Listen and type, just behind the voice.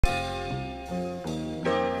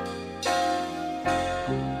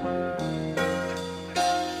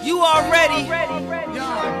already.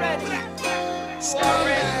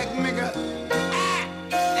 Scumbag, nigga.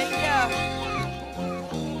 Hey, yeah.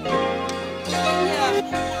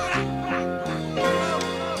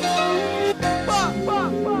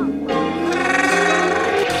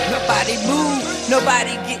 Nobody move,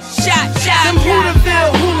 nobody get shot. Them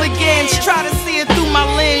Hooterville hooligans try to see it through my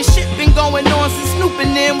lens. Shit been going on since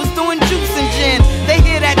Snoopin' in was doing juice and gin. They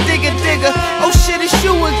hear that digga digga, oh shit, it's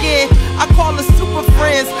you again. I call us super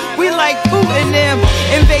friends, we like bootin' them.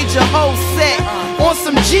 Invade your whole set on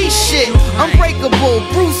some G shit. Unbreakable,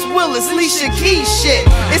 Bruce Willis, Alicia Keys shit.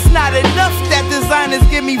 It's not enough that designers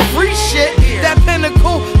give me free shit. That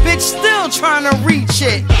pinnacle, bitch, still trying to reach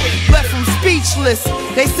it. Left from speechless.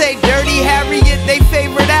 They say Dirty Harriet, they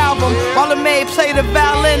favorite album. While the maid play the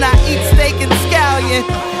violin, I eat steak and scallion.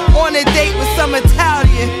 On a date with some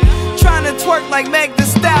Italian, trying to twerk like Meg Thee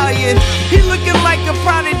Stallion. He looking like a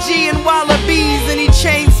prodigy in wallabies, and he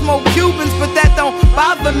chain smoke Cubans, but that don't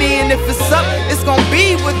bother me. And if it's up, it's gonna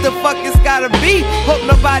be what the fuck it's gotta be. Hope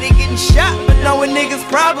nobody getting shot, but knowing niggas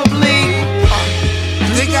probably.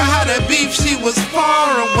 Digga had a beef, she was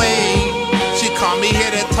far away. She called me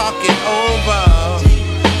here to talk it over.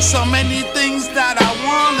 So many things that I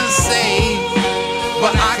wanna say,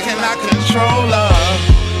 but I cannot control her.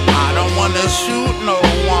 I don't wanna shoot no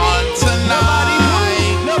one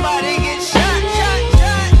tonight. Nobody get shot,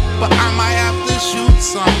 but I might have to shoot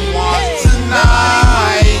someone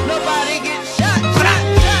tonight. Nobody get shot,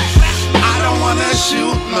 I don't wanna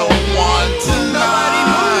shoot no one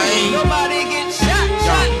tonight. Nobody get shot,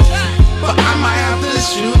 but I might have to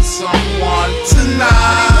shoot someone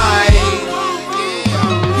tonight.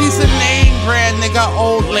 He's a name brand nigga,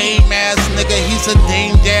 old lame ass nigga. He's a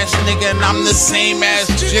Dame Dash nigga, and I'm the same as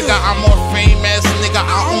Digga. I'm more famous nigga.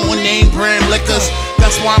 I own name brand liquors.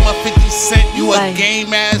 That's why I'm a 50 Cent. You a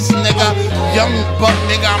game ass nigga. Young buck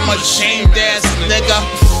nigga, I'm a shamed ass nigga.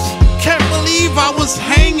 Can't believe I was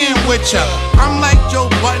hanging with ya. I'm like Joe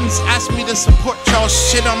Buttons asked me to support y'all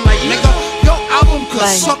shit. I'm like, nigga, your album could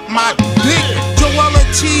suck my dick. Joel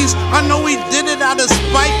Ortiz, I know he did it out of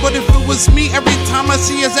spite, but if it was me, every time I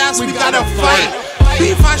see his ass, we gotta fight.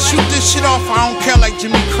 Beef, I shoot this shit off, I don't care like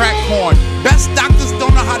Jimmy Crackhorn. Best doctors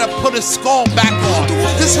don't know how to put a skull back on.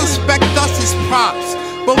 Disrespect us is props.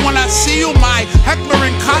 But when I see you, my heckler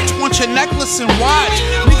and Koch want your necklace and watch.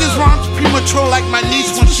 Niggas rhymes premature like my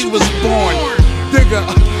niece when she was born. Digga,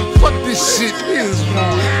 fuck this shit, is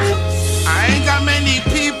wrong. I ain't got many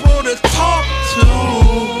people to talk to.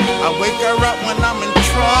 I wake her up when I'm in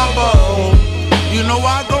trouble. You know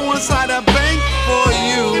I go inside a bank for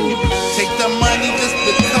you. Take the money just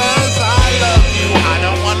because I love you. I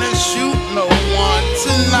don't wanna shoot no one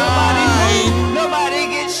tonight. Nobody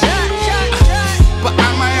get shot, but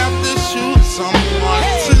I might have to shoot someone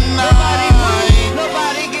tonight.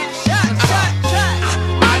 Nobody get shot,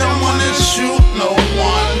 I don't wanna shoot no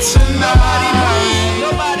one tonight.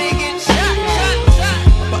 Nobody get shot,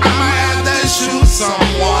 but I might have to shoot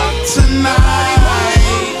someone tonight.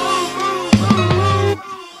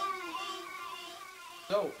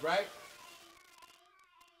 Dope, right?